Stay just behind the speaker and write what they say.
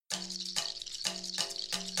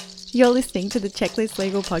You're listening to the Checklist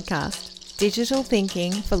Legal Podcast, digital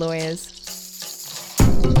thinking for lawyers.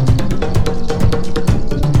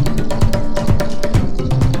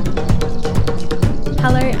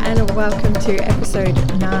 Hello and welcome to episode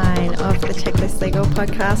 9 of the Checklist Legal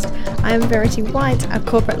Podcast. I am Verity White, a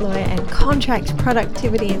corporate lawyer and contract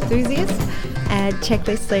productivity enthusiast. And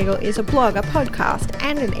Checklist Legal is a blog, a podcast,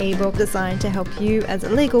 and an ebook designed to help you as a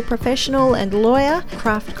legal professional and lawyer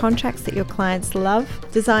craft contracts that your clients love,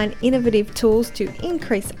 design innovative tools to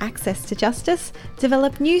increase access to justice,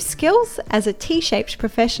 develop new skills as a T-shaped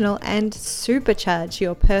professional, and supercharge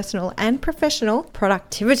your personal and professional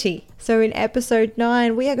productivity. So in episode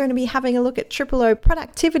 9, we are going to be having a look at O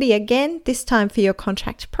productivity again, this time for your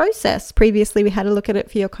contract process. Previously, we had a look at it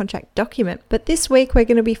for your contract document. But this week, we're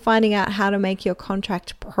going to be finding out how to make your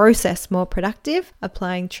contract process more productive,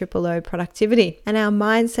 applying O productivity. And our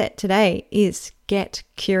mindset today is get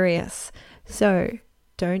curious. So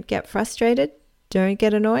don't get frustrated, don't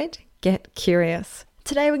get annoyed, get curious.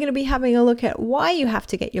 Today, we're going to be having a look at why you have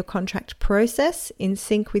to get your contract process in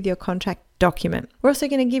sync with your contract document. We're also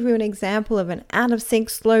going to give you an example of an out of sync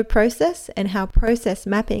slow process and how process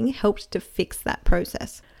mapping helped to fix that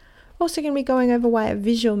process. We're also going to be going over why a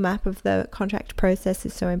visual map of the contract process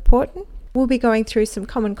is so important. We'll be going through some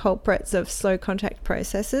common culprits of slow contract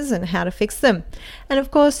processes and how to fix them. And of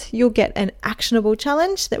course, you'll get an actionable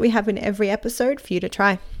challenge that we have in every episode for you to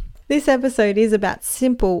try. This episode is about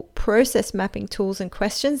simple process mapping tools and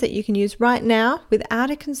questions that you can use right now without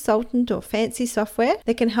a consultant or fancy software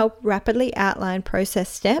that can help rapidly outline process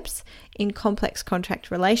steps in complex contract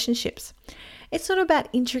relationships. It's not about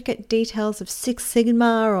intricate details of Six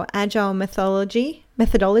Sigma or Agile methodology,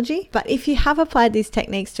 but if you have applied these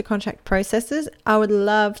techniques to contract processes, I would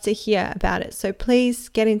love to hear about it. So please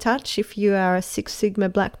get in touch if you are a Six Sigma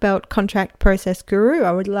Black Belt contract process guru.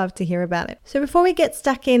 I would love to hear about it. So before we get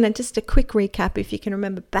stuck in, and just a quick recap, if you can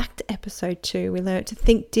remember back to episode 2, we learned to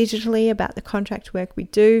think digitally about the contract work we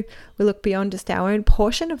do. We look beyond just our own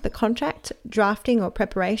portion of the contract, drafting or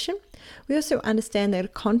preparation. We also understand that a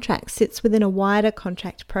contract sits within a wider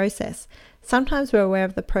contract process. Sometimes we're aware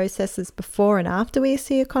of the processes before and after we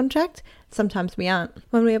see a contract, sometimes we aren't.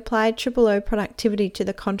 When we apply O productivity to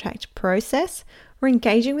the contract process, we're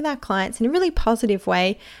engaging with our clients in a really positive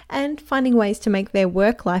way and finding ways to make their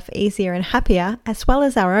work life easier and happier, as well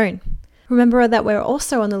as our own. Remember that we're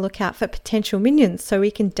also on the lookout for potential minions so we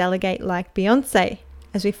can delegate like Beyonce,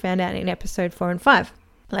 as we found out in episode 4 and 5.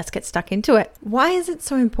 Let's get stuck into it. Why is it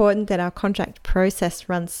so important that our contract process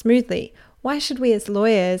runs smoothly? Why should we as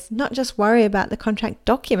lawyers not just worry about the contract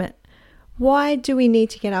document? Why do we need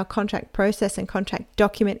to get our contract process and contract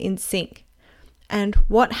document in sync? And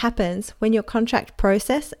what happens when your contract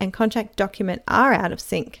process and contract document are out of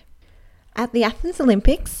sync? At the Athens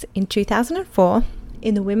Olympics in 2004,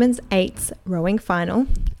 in the women's 8s rowing final,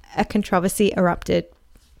 a controversy erupted.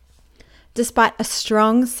 Despite a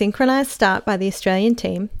strong synchronized start by the Australian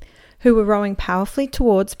team, who were rowing powerfully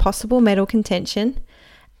towards possible medal contention,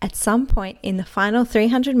 at some point in the final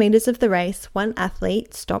 300 meters of the race, one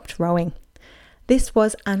athlete stopped rowing. This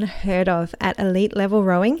was unheard of at elite level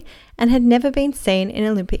rowing and had never been seen in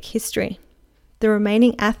Olympic history. The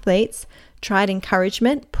remaining athletes tried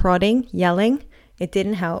encouragement, prodding, yelling. It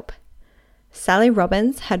didn't help. Sally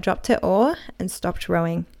Robbins had dropped her oar and stopped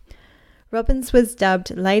rowing. Robbins was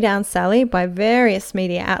dubbed Lay Down Sally by various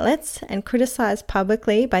media outlets and criticised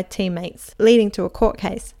publicly by teammates, leading to a court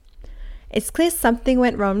case. It's clear something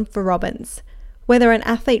went wrong for Robbins. Whether an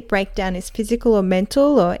athlete breakdown is physical or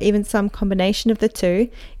mental, or even some combination of the two,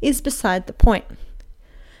 is beside the point.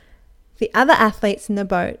 The other athletes in the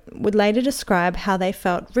boat would later describe how they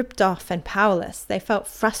felt ripped off and powerless. They felt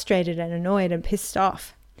frustrated and annoyed and pissed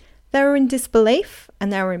off. They were in disbelief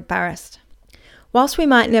and they were embarrassed. Whilst we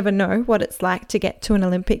might never know what it's like to get to an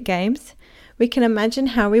Olympic Games, we can imagine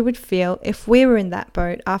how we would feel if we were in that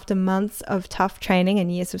boat after months of tough training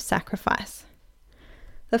and years of sacrifice.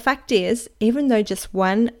 The fact is, even though just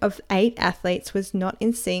one of 8 athletes was not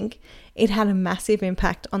in sync, it had a massive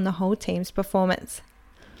impact on the whole team's performance.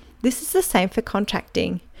 This is the same for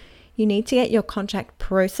contracting. You need to get your contract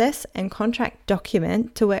process and contract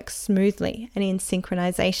document to work smoothly and in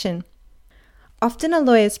synchronization. Often a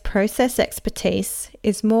lawyer's process expertise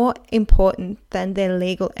is more important than their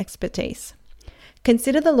legal expertise.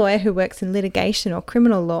 Consider the lawyer who works in litigation or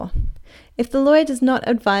criminal law. If the lawyer does not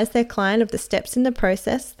advise their client of the steps in the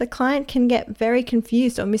process, the client can get very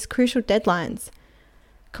confused or miss crucial deadlines.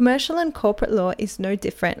 Commercial and corporate law is no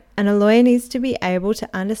different, and a lawyer needs to be able to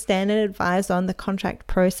understand and advise on the contract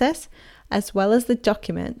process as well as the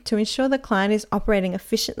document to ensure the client is operating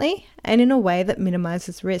efficiently and in a way that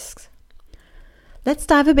minimizes risks. Let's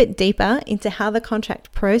dive a bit deeper into how the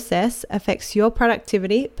contract process affects your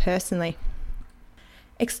productivity personally.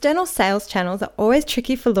 External sales channels are always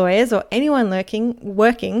tricky for lawyers or anyone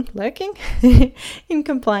working in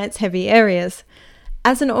compliance-heavy areas.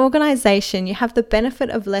 As an organisation, you have the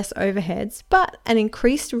benefit of less overheads, but an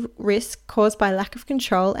increased risk caused by lack of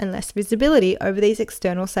control and less visibility over these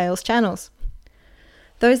external sales channels.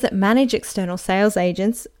 Those that manage external sales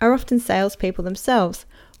agents are often salespeople themselves,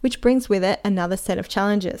 which brings with it another set of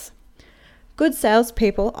challenges. Good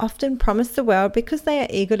salespeople often promise the world because they are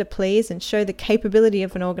eager to please and show the capability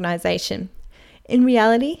of an organisation. In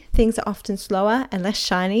reality, things are often slower and less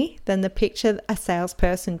shiny than the picture a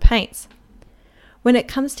salesperson paints. When it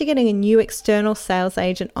comes to getting a new external sales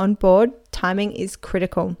agent on board, timing is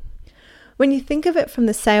critical. When you think of it from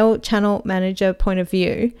the sale channel manager point of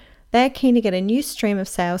view, they are keen to get a new stream of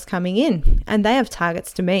sales coming in, and they have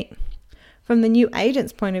targets to meet. From the new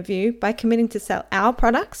agent's point of view, by committing to sell our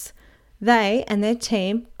products, they and their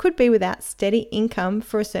team could be without steady income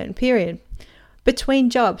for a certain period, between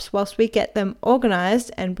jobs whilst we get them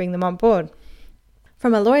organised and bring them on board.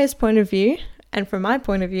 From a lawyer's point of view, and from my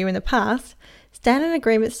point of view in the past, standard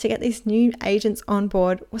agreements to get these new agents on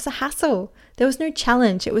board was a hassle. There was no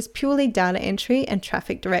challenge, it was purely data entry and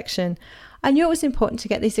traffic direction. I knew it was important to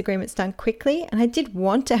get these agreements done quickly, and I did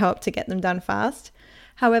want to help to get them done fast.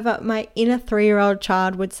 However, my inner 3-year-old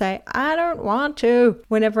child would say, I don't want to,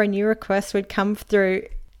 whenever a new request would come through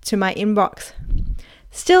to my inbox.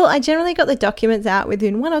 Still, I generally got the documents out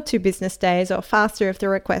within 1 or 2 business days, or faster if the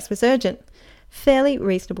request was urgent. Fairly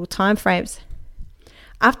reasonable timeframes.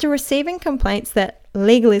 After receiving complaints that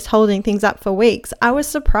legal is holding things up for weeks, I was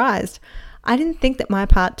surprised. I didn't think that my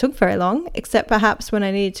part took very long, except perhaps when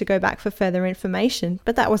I needed to go back for further information,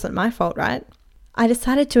 but that wasn't my fault, right? I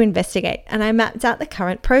decided to investigate, and I mapped out the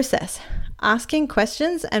current process, asking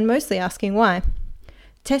questions and mostly asking why.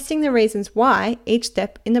 Testing the reasons why each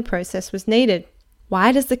step in the process was needed.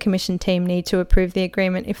 Why does the commission team need to approve the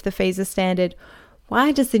agreement if the fees are standard?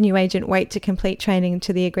 Why does the new agent wait to complete training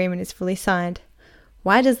until the agreement is fully signed?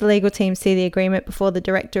 Why does the legal team see the agreement before the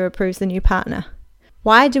director approves the new partner?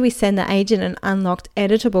 Why do we send the agent an unlocked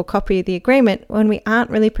editable copy of the agreement when we aren't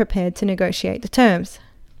really prepared to negotiate the terms?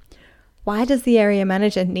 Why does the area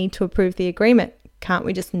manager need to approve the agreement? Can't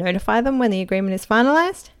we just notify them when the agreement is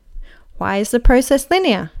finalised? Why is the process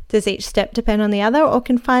linear? Does each step depend on the other, or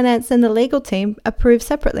can finance and the legal team approve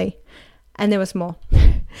separately? And there was more.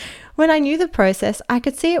 When I knew the process, I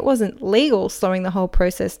could see it wasn't legal slowing the whole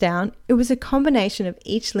process down. It was a combination of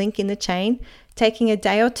each link in the chain taking a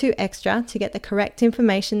day or 2 extra to get the correct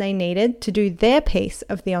information they needed to do their piece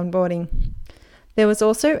of the onboarding. There was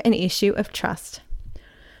also an issue of trust.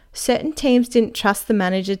 Certain teams didn't trust the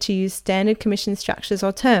manager to use standard commission structures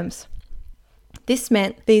or terms. This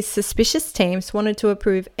meant these suspicious teams wanted to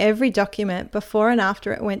approve every document before and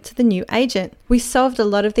after it went to the new agent. We solved a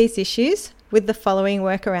lot of these issues with the following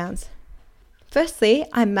workarounds. Firstly,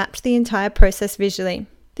 I mapped the entire process visually.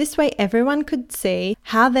 This way everyone could see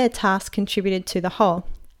how their task contributed to the whole.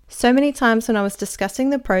 So many times when I was discussing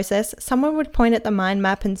the process, someone would point at the mind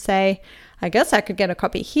map and say, I guess I could get a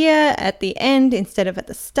copy here at the end instead of at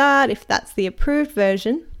the start if that's the approved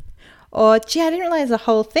version. Or, gee, I didn't realize the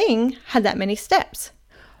whole thing had that many steps.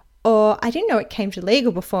 Or, I didn't know it came to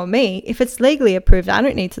legal before me. If it's legally approved, I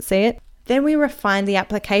don't need to see it. Then we refined the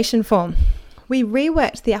application form. We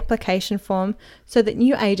reworked the application form so that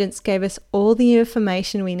new agents gave us all the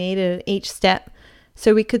information we needed at each step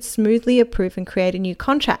so we could smoothly approve and create a new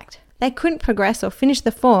contract. They couldn't progress or finish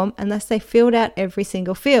the form unless they filled out every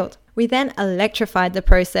single field. We then electrified the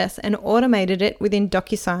process and automated it within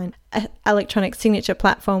DocuSign, an electronic signature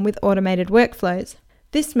platform with automated workflows.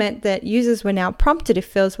 This meant that users were now prompted if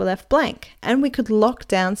fields were left blank, and we could lock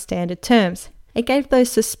down standard terms. It gave those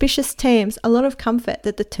suspicious teams a lot of comfort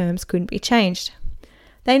that the terms couldn't be changed.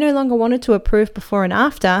 They no longer wanted to approve before and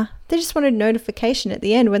after, they just wanted notification at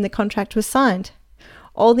the end when the contract was signed.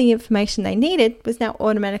 All the information they needed was now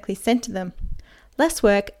automatically sent to them. Less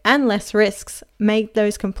work and less risks made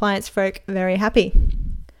those compliance folk very happy.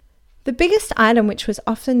 The biggest item which was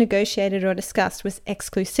often negotiated or discussed was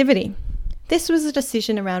exclusivity. This was a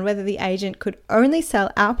decision around whether the agent could only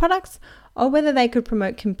sell our products or whether they could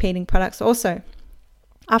promote competing products also.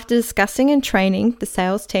 After discussing and training the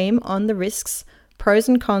sales team on the risks, pros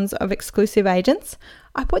and cons of exclusive agents,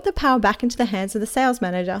 I put the power back into the hands of the sales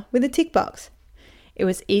manager with a tick box. It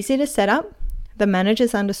was easy to set up, the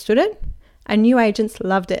managers understood it, and new agents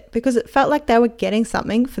loved it because it felt like they were getting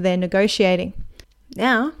something for their negotiating.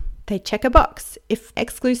 Now, they check a box if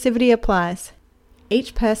exclusivity applies.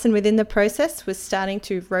 Each person within the process was starting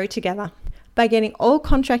to row together. By getting all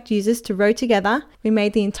contract users to row together, we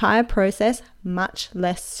made the entire process much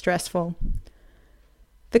less stressful.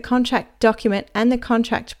 The contract document and the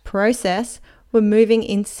contract process were moving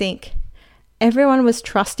in sync. Everyone was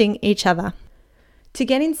trusting each other. To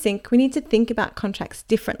get in sync, we need to think about contracts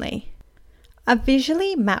differently. A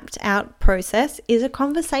visually mapped out process is a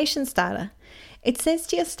conversation starter. It says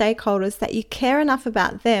to your stakeholders that you care enough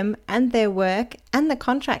about them and their work and the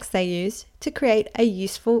contracts they use to create a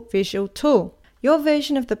useful visual tool. Your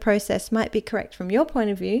version of the process might be correct from your point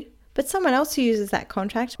of view, but someone else who uses that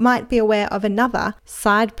contract might be aware of another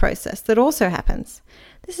side process that also happens.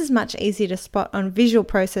 This is much easier to spot on visual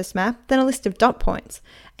process map than a list of dot points,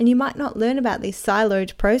 and you might not learn about these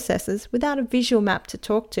siloed processes without a visual map to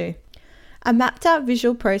talk to. A mapped out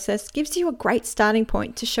visual process gives you a great starting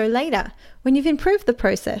point to show later when you've improved the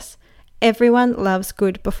process. Everyone loves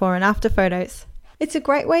good before and after photos. It's a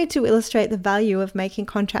great way to illustrate the value of making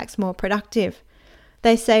contracts more productive.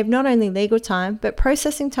 They save not only legal time, but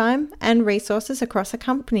processing time and resources across a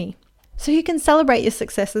company. So you can celebrate your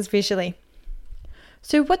successes visually.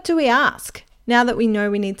 So what do we ask? Now that we know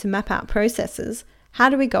we need to map out processes, how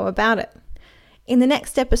do we go about it? In the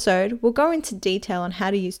next episode, we'll go into detail on how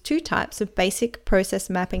to use two types of basic process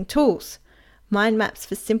mapping tools: mind maps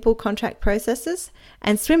for simple contract processes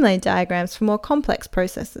and swim lane diagrams for more complex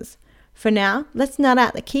processes. For now, let's nut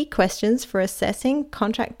out the key questions for assessing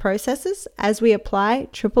contract processes as we apply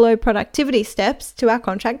O productivity steps to our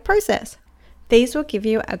contract process. These will give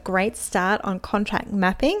you a great start on contract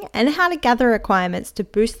mapping and how to gather requirements to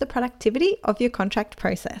boost the productivity of your contract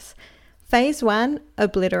process. Phase 1,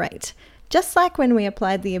 obliterate. Just like when we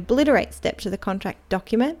applied the obliterate step to the contract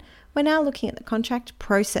document, we're now looking at the contract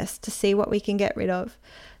process to see what we can get rid of.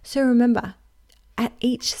 So remember, at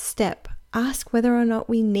each step, ask whether or not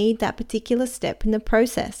we need that particular step in the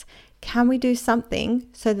process. Can we do something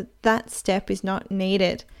so that that step is not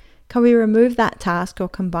needed? Can we remove that task or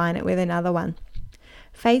combine it with another one?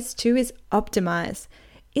 Phase 2 is optimize.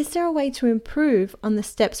 Is there a way to improve on the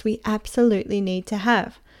steps we absolutely need to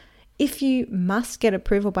have? If you must get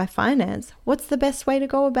approval by finance, what's the best way to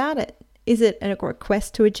go about it? Is it a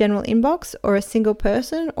request to a general inbox or a single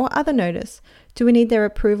person or other notice? Do we need their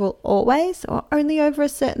approval always or only over a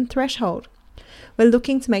certain threshold? We're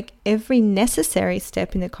looking to make every necessary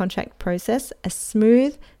step in the contract process as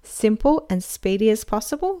smooth, simple, and speedy as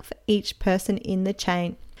possible for each person in the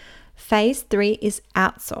chain. Phase 3 is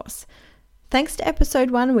outsource. Thanks to episode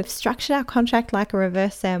 1, we've structured our contract like a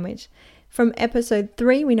reverse sandwich. From episode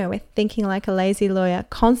 3, we know we're thinking like a lazy lawyer,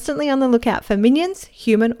 constantly on the lookout for minions,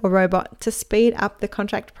 human or robot, to speed up the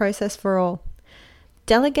contract process for all.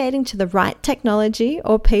 Delegating to the right technology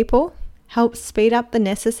or people helps speed up the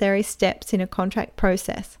necessary steps in a contract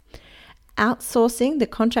process. Outsourcing the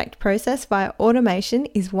contract process via automation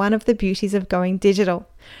is one of the beauties of going digital.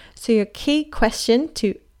 So your key question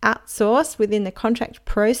to outsource within the contract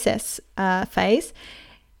process phase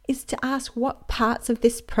is to ask what parts of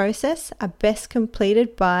this process are best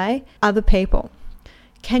completed by other people.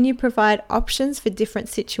 Can you provide options for different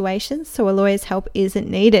situations so a lawyer's help isn't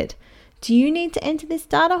needed? Do you need to enter this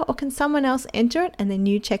data, or can someone else enter it and then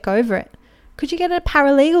you check over it? Could you get a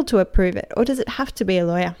paralegal to approve it, or does it have to be a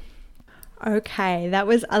lawyer? Okay, that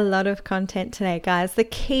was a lot of content today, guys. The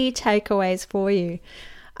key takeaways for you.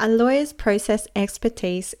 A lawyer's process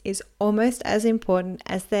expertise is almost as important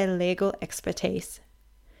as their legal expertise.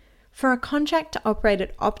 For a contract to operate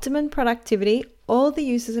at optimum productivity, all the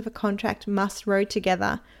users of a contract must row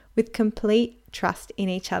together with complete trust in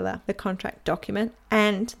each other, the contract document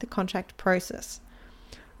and the contract process.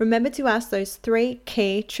 Remember to ask those 3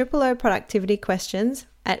 key O productivity questions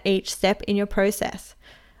at each step in your process.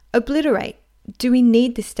 Obliterate. Do we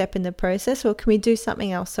need this step in the process, or can we do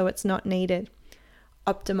something else so it's not needed?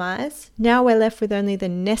 Optimize. Now we're left with only the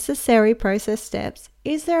necessary process steps.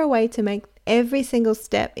 Is there a way to make every single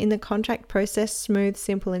step in the contract process smooth,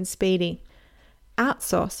 simple, and speedy?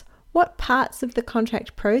 Outsource. What parts of the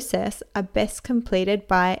contract process are best completed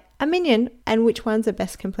by a minion and which ones are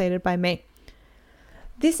best completed by me?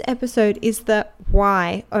 This episode is the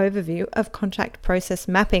why overview of contract process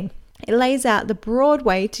mapping. It lays out the broad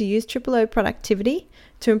way to use O productivity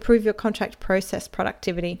to improve your contract process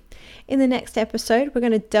productivity. In the next episode, we're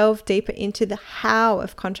going to delve deeper into the how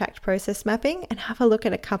of contract process mapping and have a look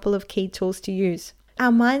at a couple of key tools to use.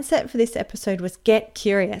 Our mindset for this episode was get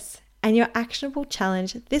curious, and your actionable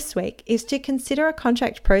challenge this week is to consider a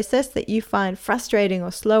contract process that you find frustrating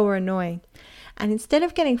or slow or annoying. And instead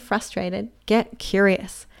of getting frustrated, get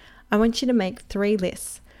curious. I want you to make 3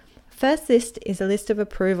 lists. First list is a list of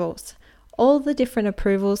approvals, all the different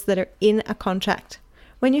approvals that are in a contract.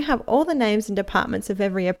 When you have all the names and departments of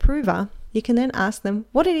every approver, you can then ask them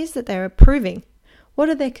what it is that they're approving. What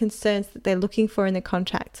are their concerns that they're looking for in the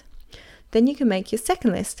contract? Then you can make your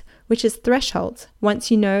second list, which is thresholds. Once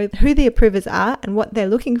you know who the approvers are and what they're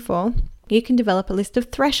looking for, you can develop a list of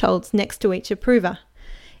thresholds next to each approver.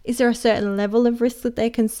 Is there a certain level of risk that they're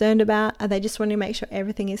concerned about? Are they just wanting to make sure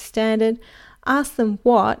everything is standard? Ask them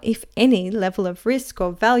what, if any, level of risk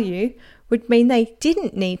or value would mean they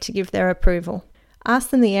didn't need to give their approval.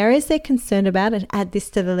 Ask them the areas they're concerned about and add this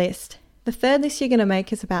to the list. The third list you're going to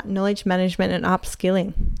make is about knowledge management and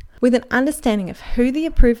upskilling. With an understanding of who the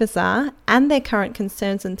approvers are and their current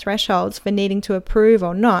concerns and thresholds for needing to approve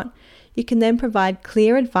or not, you can then provide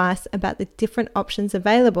clear advice about the different options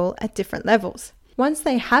available at different levels. Once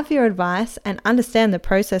they have your advice and understand the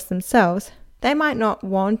process themselves, they might not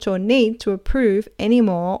want or need to approve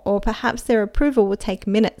anymore, or perhaps their approval will take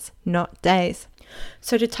minutes, not days.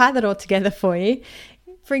 So to tie that all together for you,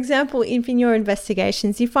 for example, if in your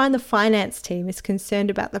investigations you find the finance team is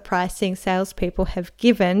concerned about the pricing salespeople have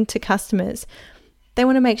given to customers, they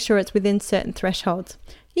want to make sure it's within certain thresholds.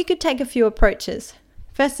 You could take a few approaches.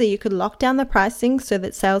 Firstly, you could lock down the pricing so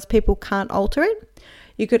that salespeople can't alter it.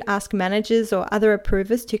 You could ask managers or other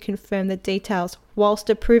approvers to confirm the details whilst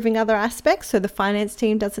approving other aspects so the finance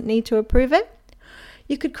team doesn't need to approve it.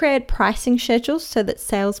 You could create pricing schedules so that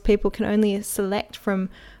salespeople can only select from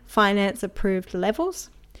finance approved levels.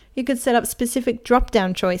 You could set up specific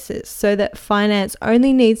drop-down choices so that finance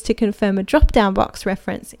only needs to confirm a drop-down box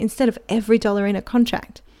reference instead of every dollar in a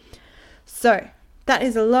contract. So that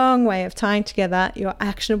is a long way of tying together your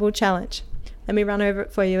actionable challenge. Let me run over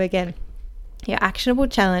it for you again. Your actionable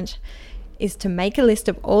challenge is to make a list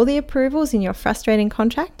of all the approvals in your frustrating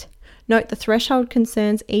contract, note the threshold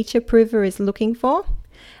concerns each approver is looking for,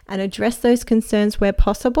 and address those concerns where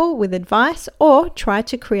possible with advice, or try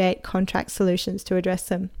to create contract solutions to address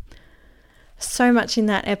them. So much in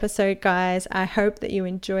that episode, guys. I hope that you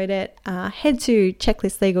enjoyed it. Head to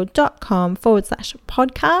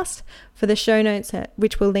checklistlegal.com/podcast for the show notes,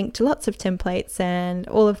 which will link to lots of templates and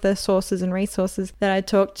all of the sources and resources that I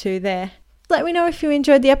talked to there. Let me know if you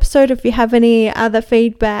enjoyed the episode. If you have any other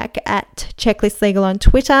feedback, at Checklist Legal on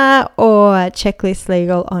Twitter or Checklist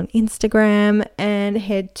Legal on Instagram, and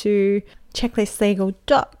head to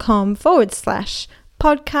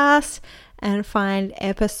checklistlegal.com/podcast and find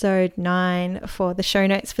episode 9 for the show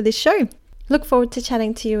notes for this show. Look forward to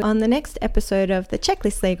chatting to you on the next episode of the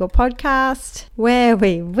Checklist Legal podcast, where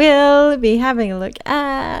we will be having a look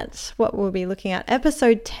at what we'll be looking at.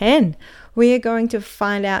 Episode 10. We are going to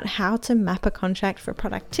find out how to map a contract for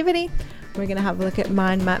productivity. We're going to have a look at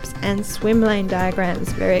mind maps and swim lane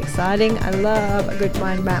diagrams. Very exciting. I love a good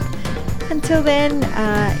mind map. Until then,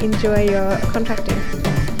 enjoy your contracting.